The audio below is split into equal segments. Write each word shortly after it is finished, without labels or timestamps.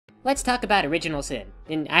Let's talk about original sin.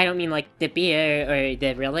 And I don't mean like the beer or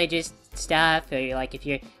the religious stuff, or like if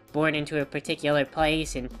you're born into a particular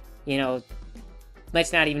place and,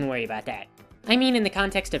 let's not even worry about that. I mean in the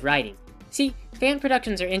context of writing. See, fan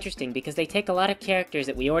productions are interesting because they take a lot of characters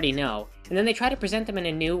that we already know, and then they try to present them in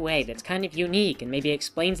a new way that's kind of unique and maybe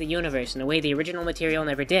explains the universe in a way the original material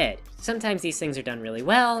never did. Sometimes these things are done really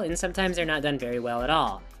well, and sometimes they're not done very well at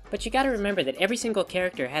all. But you gotta remember that every single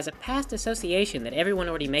character has a past association that everyone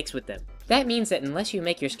already makes with them. That means that unless you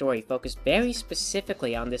make your story focus very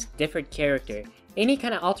specifically on this different character, any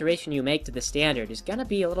kind of alteration you make to the standard is gonna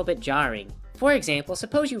be a little bit jarring. For example,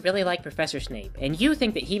 suppose you really like Professor Snape, and you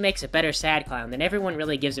think that he makes a better sad clown than everyone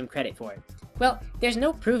really gives him credit for. Well, there's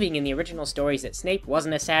no proving in the original stories that Snape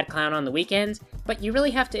wasn't a sad clown on the weekends, but you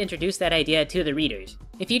really have to introduce that idea to the readers.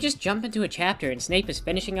 If you just jump into a chapter and Snape is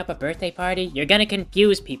finishing up a birthday party, you're gonna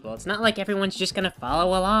confuse people. It's not like everyone's just gonna follow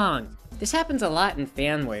along. This happens a lot in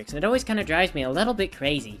fan works, and it always kinda drives me a little bit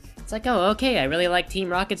crazy. It's like, oh, okay, I really like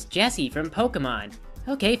Team Rocket's Jessie from Pokemon.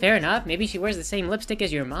 Okay, fair enough, maybe she wears the same lipstick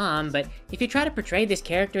as your mom, but if you try to portray this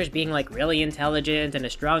character as being like really intelligent and a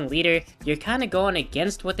strong leader, you're kinda going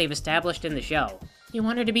against what they've established in the show. You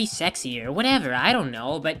want her to be sexy or whatever, I don't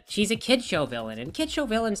know, but she's a kid show villain, and kid show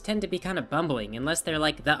villains tend to be kinda bumbling unless they're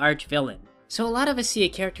like the arch villain. So a lot of us see a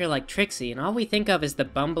character like Trixie, and all we think of is the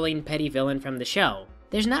bumbling petty villain from the show.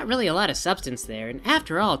 There's not really a lot of substance there, and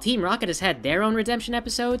after all, Team Rocket has had their own redemption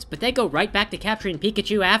episodes, but they go right back to capturing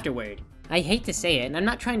Pikachu afterward. I hate to say it, and I'm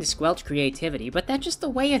not trying to squelch creativity, but that's just the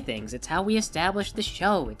way of things. It's how we establish the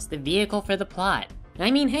show. It's the vehicle for the plot.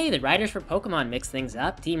 I mean, hey, the writers for Pokemon mixed things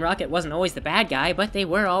up. Team Rocket wasn't always the bad guy, but they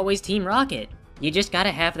were always Team Rocket. You just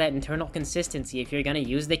gotta have that internal consistency if you're gonna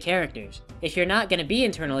use the characters. If you're not gonna be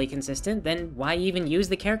internally consistent, then why even use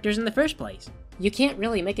the characters in the first place? You can't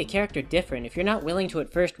really make a character different if you're not willing to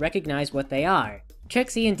at first recognize what they are.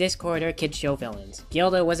 Trixie and Discord are kid show villains.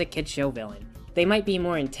 Gilda was a kid show villain. They might be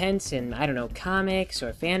more intense in, I don't know, comics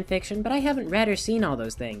or fanfiction, but I haven't read or seen all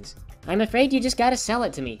those things. I'm afraid you just gotta sell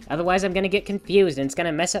it to me, otherwise I'm gonna get confused and it's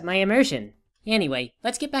gonna mess up my immersion. Anyway,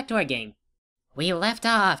 let's get back to our game. We left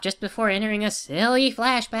off just before entering a silly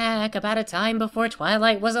flashback about a time before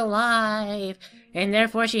Twilight was alive, and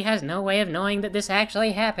therefore she has no way of knowing that this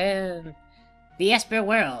actually happened. The Esper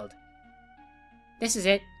world. This is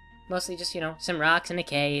it. Mostly just, some rocks in a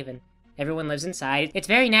cave, and everyone lives inside. It's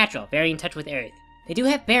very natural, very in touch with Earth. They do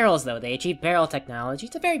have barrels, though. They achieve barrel technology.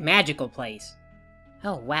 It's a very magical place.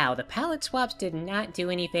 Oh, wow, the palette swaps did not do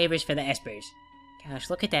any favors for the Espers. Gosh,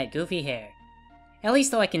 look at that goofy hair. At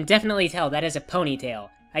least, though, I can definitely tell that is a ponytail.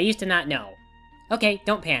 I used to not know. Okay,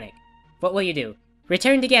 don't panic. What will you do?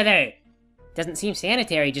 Return together! Doesn't seem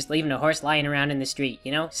sanitary just leaving a horse lying around in the street,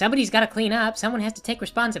 Somebody's gotta clean up, someone has to take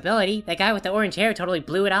responsibility. That guy with the orange hair totally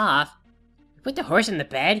blew it off. Put the horse in the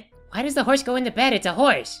bed? Why does the horse go in the bed? It's a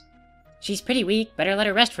horse! She's pretty weak, better let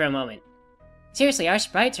her rest for a moment. Seriously, our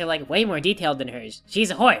sprites are like way more detailed than hers.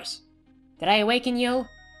 She's a horse. Did I awaken you?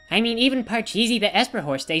 I mean, even Part18 the Esper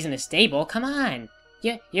horse stays in a stable, come on!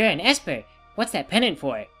 You're an Esper. What's that pennant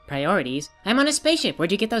for? Priorities. I'm on a spaceship,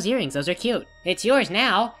 where'd you get those earrings? Those are cute. It's yours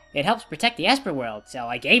now! It helps protect the Esper world, so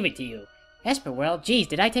I gave it to you. Esper world? Geez,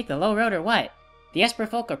 did I take the low road or what? The Esper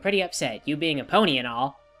folk are pretty upset, you being a pony and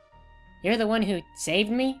all. You're the one who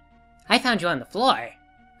saved me? I found you on the floor.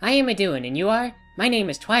 I am a-doin', and you are? My name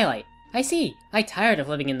is Twilight. I see. I tired of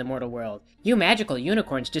living in the mortal world. You magical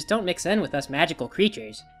unicorns just don't mix in with us magical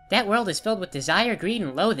creatures. That world is filled with desire, greed,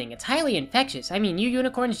 and loathing. It's highly infectious. I mean, you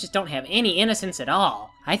unicorns just don't have any innocence at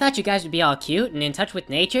all. I thought you guys would be all cute and in touch with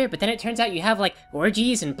nature, but then it turns out you have, like,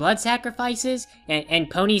 orgies and blood sacrifices, and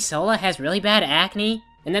Pony Sola has really bad acne,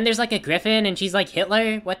 and then there's, like, a griffin, and she's like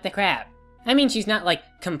Hitler? What the crap? I mean, she's not, like,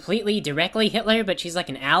 completely directly Hitler, but she's like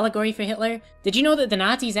an allegory for Hitler. Did you know that the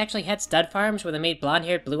Nazis actually had stud farms where they made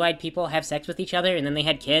blonde-haired, blue-eyed people have sex with each other, and then they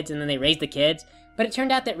had kids, and then they raised the kids? But it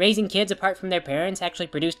turned out that raising kids apart from their parents actually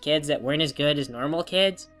produced kids that weren't as good as normal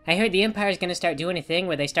kids. I heard the Empire's gonna start doing a thing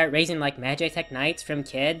where they start raising, like, Magitech Knights from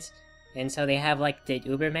kids, and so they have, like, the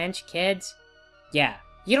Ubermensch kids. Yeah,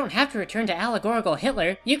 you don't have to return to allegorical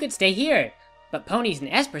Hitler, you could stay here! But ponies and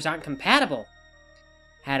espers aren't compatible.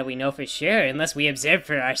 How do we know for sure, unless we observe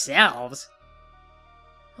for ourselves?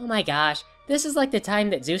 Oh my gosh, this is like the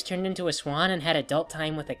time that Zeus turned into a swan and had adult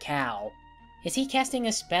time with a cow. Is he casting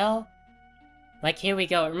a spell? Like, here we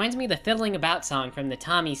go, it reminds me of the Fiddling About song from the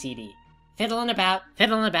Tommy CD. Fiddlin' about,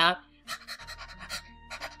 fiddlin' about.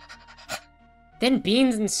 Then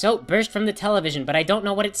beans and soap burst from the television, but I don't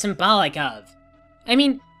know what it's symbolic of. I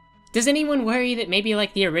mean, does anyone worry that maybe,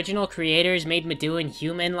 like, the original creators made Meduin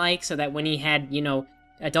human-like so that when he had,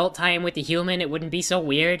 adult time with the human, it wouldn't be so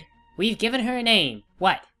weird? We've given her a name.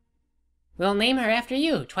 What? We'll name her after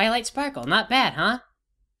you, Twilight Sparkle. Not bad, huh?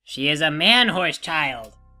 She is a man-horse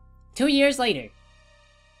child. 2 years later.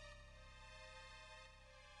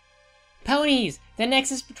 Ponies! The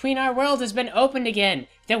nexus between our worlds has been opened again!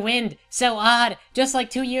 The wind, so odd, just like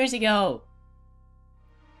 2 years ago!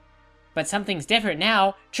 But something's different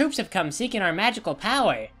now. Troops have come seeking our magical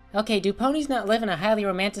power. Okay, do ponies not live in a highly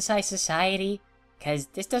romanticized society? 'Cause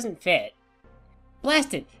this doesn't fit.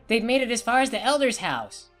 Blast it! They've made it as far as the Elder's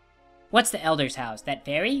house! What's the Elder's house? That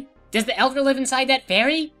fairy? Does the Elder live inside that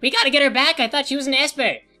fairy? We gotta get her back! I thought she was an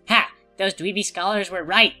Esper! Ha! Those dweeby scholars were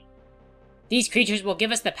right! These creatures will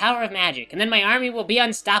give us the power of magic, and then my army will be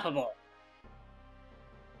unstoppable!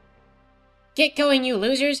 Get going, you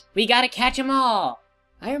losers! We gotta catch 'em all!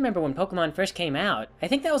 I remember when Pokemon first came out. I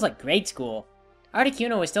think that was like grade school.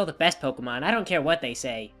 Articuno is still the best Pokemon, I don't care what they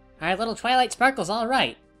say. Our little Twilight Sparkle's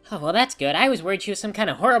alright. Oh, well that's good. I was worried she was some kind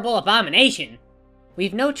of horrible abomination.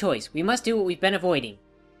 We've no choice. We must do what we've been avoiding.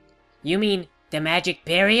 You mean the magic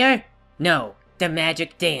barrier? No, the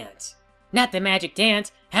magic dance. Not the magic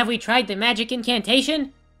dance. Have we tried the magic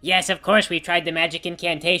incantation? Yes, of course we've tried the magic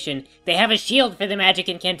incantation. They have a shield for the magic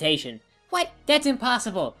incantation. What? That's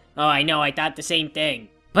impossible. Oh, I know, I thought the same thing.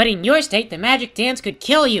 But in your state, the magic dance could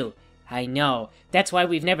kill you. I know. That's why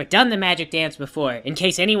we've never done the magic dance before, in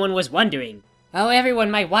case anyone was wondering. Oh, everyone,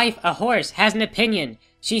 my wife, a horse, has an opinion.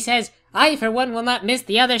 She says, I, for one, will not miss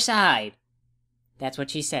the other side. That's what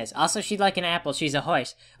she says. Also, she'd like an apple. She's a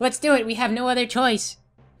horse. Let's do it. We have no other choice.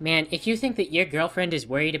 Man, if you think that your girlfriend is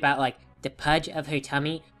worried about, like, the pudge of her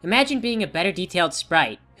tummy, imagine being a better detailed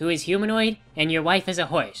sprite who is humanoid and your wife is a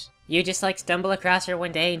horse. You just, like, stumble across her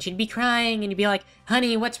one day and she'd be crying and you'd be like,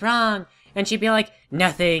 honey, what's wrong? And she'd be like,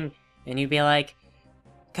 nothing. And you'd be like,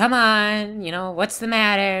 come on, you know, what's the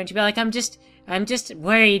matter? And she'd be like, I'm just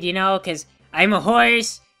worried, you know, 'cause I'm a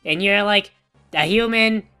horse and you're, like, a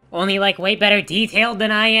human, only, like, way better detailed than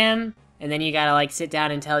I am. And then you gotta, like, sit down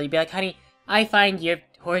and you'd be like, honey, I find your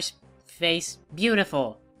horse face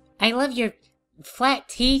beautiful. I love your flat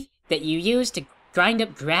teeth that you use to grind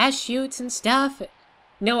up grass shoots and stuff.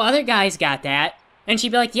 No other guys got that. And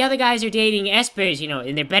she'd be like, the other guys are dating espers, you know,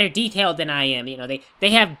 and they're better detailed than I am, you know, they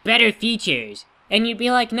have better features. And you'd be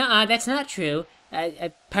like, nuh-uh, that's not true.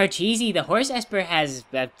 Parcheesi, the horse esper, has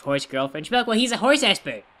a horse girlfriend. She'd be like, well, he's a horse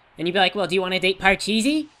esper. And you'd be like, well, do you want to date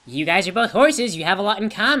Parcheesi? You guys are both horses, you have a lot in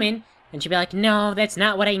common. And she'd be like, no, that's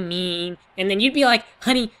not what I mean. And then you'd be like,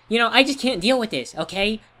 honey, you know, I just can't deal with this,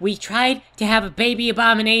 okay? We tried to have a baby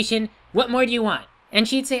abomination. What more do you want? And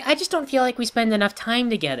she'd say, I just don't feel like we spend enough time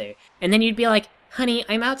together. And then you'd be like, honey,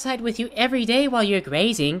 I'm outside with you every day while you're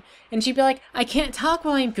grazing. And she'd be like, I can't talk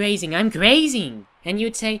while I'm grazing. And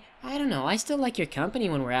you'd say, I don't know, I still like your company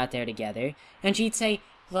when we're out there together. And she'd say,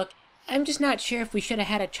 look, I'm just not sure if we should have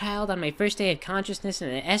had a child on my first day of consciousness in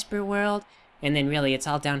an Esper world. And then really, it's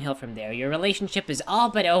all downhill from there. Your relationship is all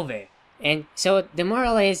but over. And so the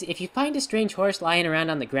moral is, if you find a strange horse lying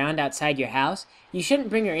around on the ground outside your house, you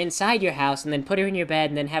shouldn't bring her inside your house and then put her in your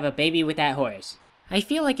bed and then have a baby with that horse. I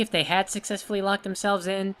feel like if they had successfully locked themselves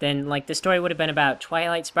in, then, like, the story would have been about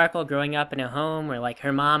Twilight Sparkle growing up in a home where, like,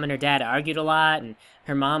 her mom and her dad argued a lot, and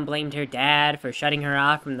her mom blamed her dad for shutting her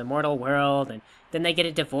off from the mortal world, and then they get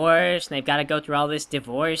a divorce, and they've got to go through all this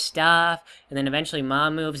divorce stuff, and then eventually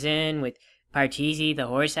mom moves in with Parcheesi, the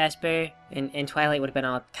horse esper, and Twilight would have been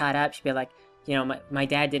all caught up. She'd be like, you know, my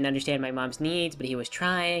dad didn't understand my mom's needs, but he was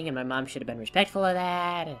trying, and my mom should have been respectful of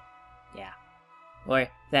that. Yeah. Or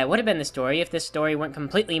that would have been the story if this story weren't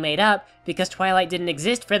completely made up, because Twilight didn't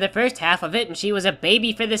exist for the first half of it, and she was a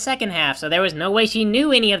baby for the second half, so there was no way she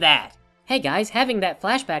knew any of that. Hey guys, having that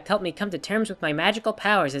flashback helped me come to terms with my magical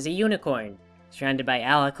powers as a unicorn. Surrounded by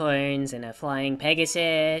alicorns, and a flying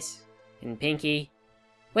Pegasus, and Pinky.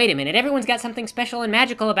 Wait a minute, everyone's got something special and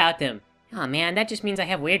magical about them. Aw man, that just means I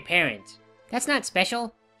have weird parents. That's not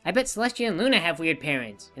special. I bet Celestia and Luna have weird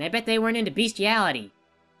parents, and I bet they weren't into bestiality.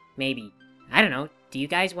 Maybe. I don't know, do you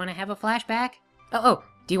guys want to have a flashback? Oh,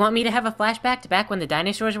 do you want me to have a flashback to back when the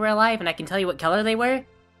dinosaurs were alive and I can tell you what color they were?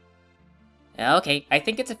 Okay, I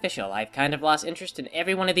think it's official. I've kind of lost interest in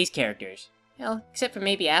every one of these characters. Well, except for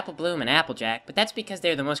maybe Apple Bloom and Applejack, but that's because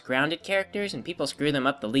they're the most grounded characters and people screw them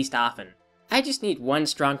up the least often. I just need one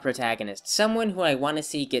strong protagonist, someone who I want to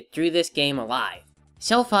see get through this game alive.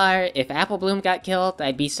 So far, if Apple Bloom got killed,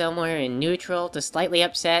 I'd be somewhere in neutral to slightly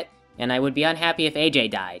upset, and I would be unhappy if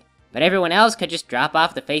AJ died. But everyone else could just drop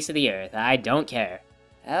off the face of the earth, I don't care.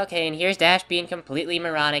 Okay, and here's Dash being completely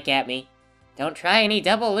moronic at me. Don't try any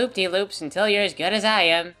double loop-de-loops until you're as good as I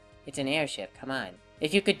am. It's an airship, come on.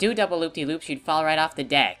 If you could do double loop-de-loops, you'd fall right off the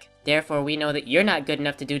deck. Therefore, we know that you're not good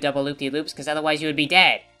enough to do double loop-de-loops, because otherwise you would be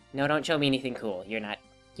dead. No, don't show me anything cool. You're not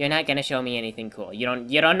You're not gonna show me anything cool. You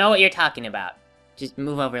don't know what you're talking about. Just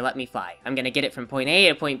move over, let me fly. I'm gonna get it from point A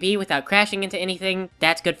to point B without crashing into anything.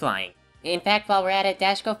 That's good flying. In fact, while we're at it,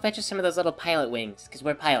 Dash, go fetch us some of those little pilot wings, because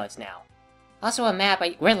we're pilots now. Also a map.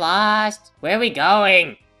 We're lost! Where are we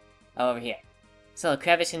going? Oh, over here. This little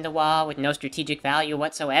crevice in the wall with no strategic value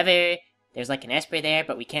whatsoever. There's like an Esper there,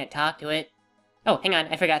 but we can't talk to it. Oh, hang on,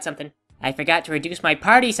 I forgot something. I forgot to reduce my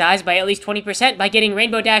party size by at least 20% by getting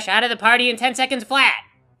Rainbow Dash out of the party in 10 seconds flat!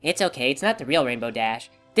 It's okay, it's not the real Rainbow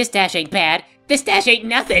Dash. This Dash ain't bad. This Dash ain't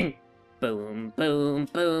nothing! Boom, boom,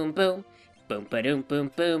 boom, boom. Boom, ba-doom,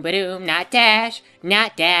 boom, boom, ba-doom. Not Dash,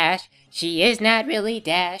 not Dash. She is not really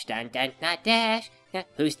Dash. Dun, dun, not Dash.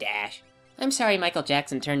 Who's Dash? I'm sorry Michael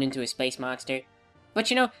Jackson turned into a space monster. But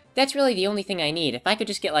you know, that's really the only thing I need. If I could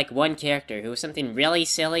just get like one character who was something really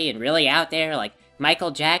silly and really out there, like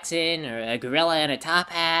Michael Jackson, or a gorilla in a top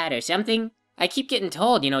hat, or something. I keep getting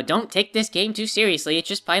told, you know, don't take this game too seriously, it's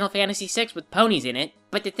just Final Fantasy VI with ponies in it.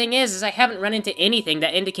 But the thing is I haven't run into anything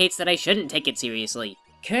that indicates that I shouldn't take it seriously.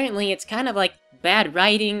 Currently, it's kind of like bad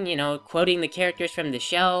writing, you know, quoting the characters from the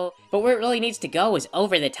show, but where it really needs to go is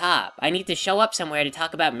over the top. I need to show up somewhere to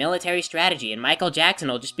talk about military strategy, and Michael Jackson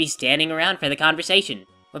will just be standing around for the conversation.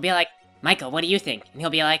 We'll be like, Michael, what do you think? And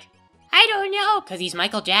he'll be like, I don't know, because he's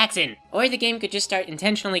Michael Jackson. Or the game could just start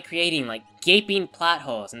intentionally creating, like, gaping plot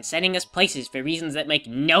holes and sending us places for reasons that make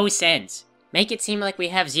no sense. Make it seem like we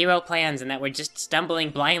have zero plans and that we're just stumbling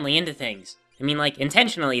blindly into things. I mean, like,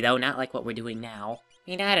 intentionally, though, not like what we're doing now.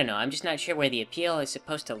 I mean, I don't know, I'm just not sure where the appeal is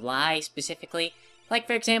supposed to lie, specifically. Like,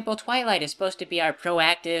 for example, Twilight is supposed to be our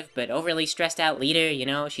proactive, but overly stressed-out leader, you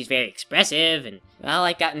know? She's very expressive, and all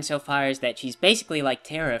I've gotten so far is that she's basically like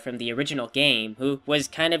Terra from the original game, who was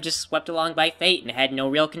kind of just swept along by fate and had no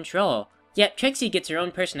real control. Yet Trixie gets her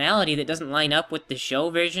own personality that doesn't line up with the show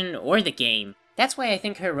version or the game. That's why I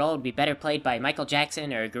think her role would be better played by Michael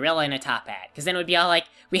Jackson or a gorilla in a top hat, because then it would be all like,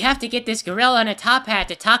 we have to get this gorilla in a top hat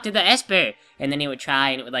to talk to the Esper! And then he would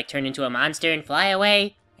try, and it would like turn into a monster and fly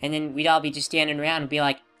away. And then we'd all be just standing around and be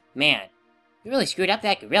like, man, you really screwed up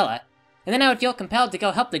that gorilla. And then I would feel compelled to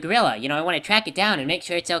go help the gorilla, you know, I want to track it down and make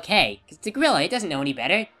sure it's okay. Because it's a gorilla, it doesn't know any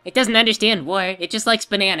better. It doesn't understand war, it just likes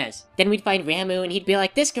bananas. Then we'd find Ramu and he'd be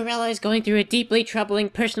like, this gorilla is going through a deeply troubling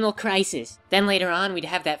personal crisis. Then later on we'd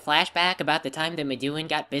have that flashback about the time that Meduin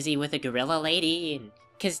got busy with a gorilla lady, and...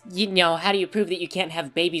 Because, you know, how do you prove that you can't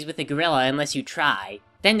have babies with a gorilla unless you try?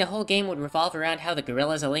 Then the whole game would revolve around how the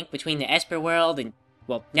gorilla's a link between the Esper world and...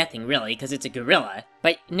 Well, nothing really, because it's a gorilla.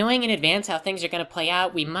 But knowing in advance how things are going to play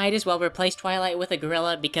out, we might as well replace Twilight with a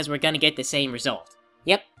gorilla because we're going to get the same result.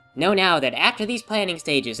 Yep, know now that after these planning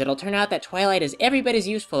stages, it'll turn out that Twilight is every bit as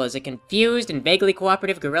useful as a confused and vaguely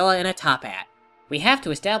cooperative gorilla in a top hat. We have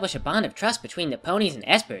to establish a bond of trust between the ponies and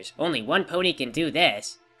Espers. Only one pony can do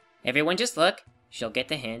this. Everyone just look. She'll get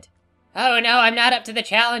the hint. Oh no, I'm not up to the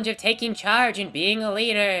challenge of taking charge and being a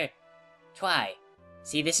leader. Twi.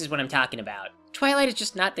 See, this is what I'm talking about. Twilight is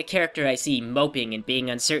just not the character I see moping and being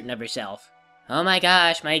uncertain of herself. Oh my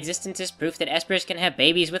gosh, my existence is proof that Espers can have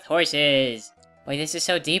babies with horses. Boy, this is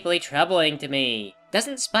so deeply troubling to me.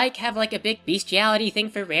 Doesn't Spike have like a big bestiality thing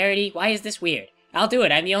for Rarity? Why is this weird? I'll do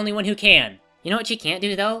it, I'm the only one who can. You know what she can't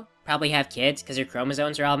do though? Probably have kids, because her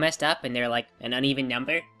chromosomes are all messed up and they're like an uneven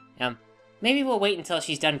number. Maybe we'll wait until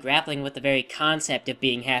she's done grappling with the very concept of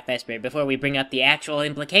being half Esper before we bring up the actual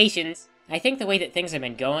implications. I think the way that things have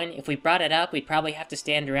been going, if we brought it up, we'd probably have to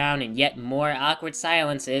stand around in yet more awkward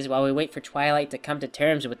silences while we wait for Twilight to come to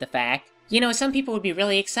terms with the fact. You know, some people would be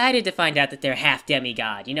really excited to find out that they're half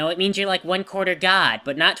demigod. You know, it means you're like 1/4 god,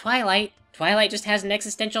 but not Twilight. Twilight just has an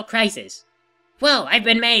existential crisis. Whoa, I've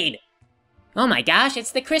been made! Oh my gosh,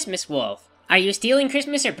 it's the Christmas wolf. Are you stealing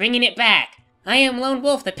Christmas or bringing it back? I am Lone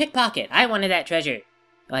Wolf, the pickpocket. I wanted that treasure.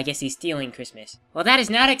 Well, I guess he's stealing Christmas. Well, that is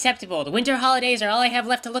not acceptable. The winter holidays are all I have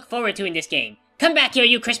left to look forward to in this game. Come back here,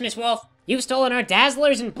 you Christmas wolf! You've stolen our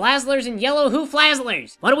dazzlers and blazzlers and yellow hoo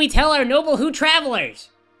flazzlers! What do we tell our noble hoo travelers?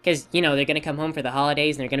 Because, you know, they're gonna come home for the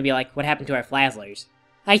holidays and they're gonna be like, what happened to our flazzlers?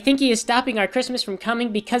 I think he is stopping our Christmas from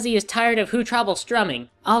coming because he is tired of hoo trouble strumming.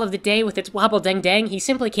 All of the day with its wobble dang dang, he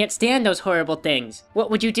simply can't stand those horrible things.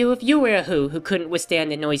 What would you do if you were a who couldn't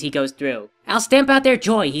withstand the noise he goes through? I'll stamp out their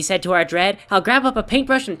joy, he said to our dread. I'll grab up a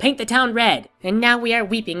paintbrush and paint the town red. And now we are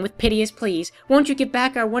weeping with piteous pleas. Won't you give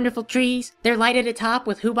back our wonderful trees? They're lighted atop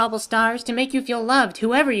with hoo bobble stars to make you feel loved,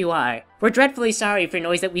 whoever you are. We're dreadfully sorry for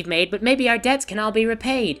noise that we've made, but maybe our debts can all be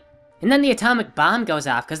repaid. And then the atomic bomb goes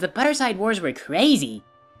off, because the Butterside Wars were crazy.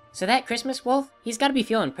 So that Christmas wolf, he's gotta be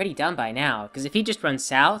feeling pretty dumb by now, because if he just runs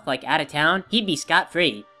south, like out of town, he'd be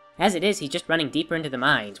scot-free. As it is, he's just running deeper into the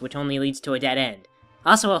mines, which only leads to a dead end.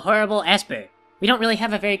 Also a horrible Esper. We don't really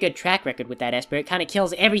have a very good track record with that Esper. It kind of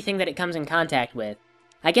kills everything that it comes in contact with.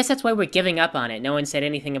 I guess that's why we're giving up on it. No one said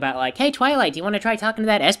anything about like, hey Twilight, do you want to try talking to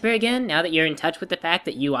that Esper again, now that you're in touch with the fact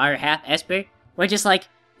that you are half Esper? We're just like,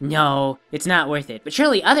 no, it's not worth it. But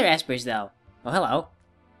surely other Espers, though. Oh, hello.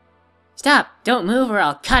 Stop! Don't move or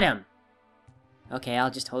I'll cut him! Okay,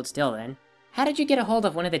 I'll just hold still then. How did you get a hold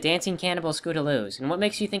of one of the dancing cannibal Scootaloos, and what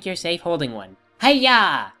makes you think you're safe holding one?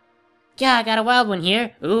 Hi-ya! Yeah, I got a wild one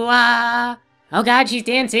here. Ooh-ah! Oh god, she's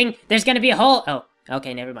dancing! There's gonna be a hole! Oh,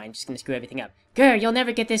 okay, never mind. Just gonna screw everything up. Grr, you'll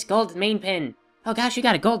never get this gold main pin! Oh gosh, you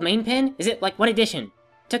got a gold main pin? Is it, like, what edition?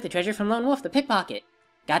 Took the treasure from Lone Wolf, the pickpocket.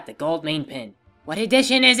 Got the gold main pin. What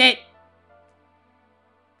edition is it?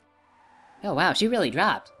 Oh wow, she really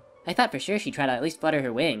dropped. I thought for sure she'd try to at least flutter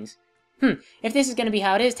her wings. If this is gonna be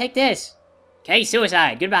how it is, take this! Okay,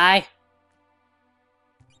 suicide, goodbye!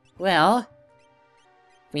 Well,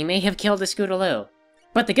 we may have killed the Scootaloo.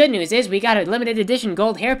 But the good news is we got a limited edition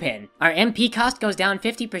gold hairpin. Our MP cost goes down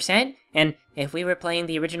 50%, and if we were playing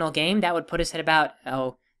the original game, that would put us at about,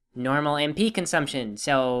 normal MP consumption,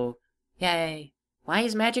 so yay. Why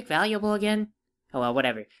is magic valuable again? Oh well,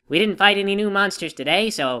 whatever. We didn't fight any new monsters today,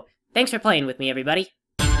 so thanks for playing with me, everybody.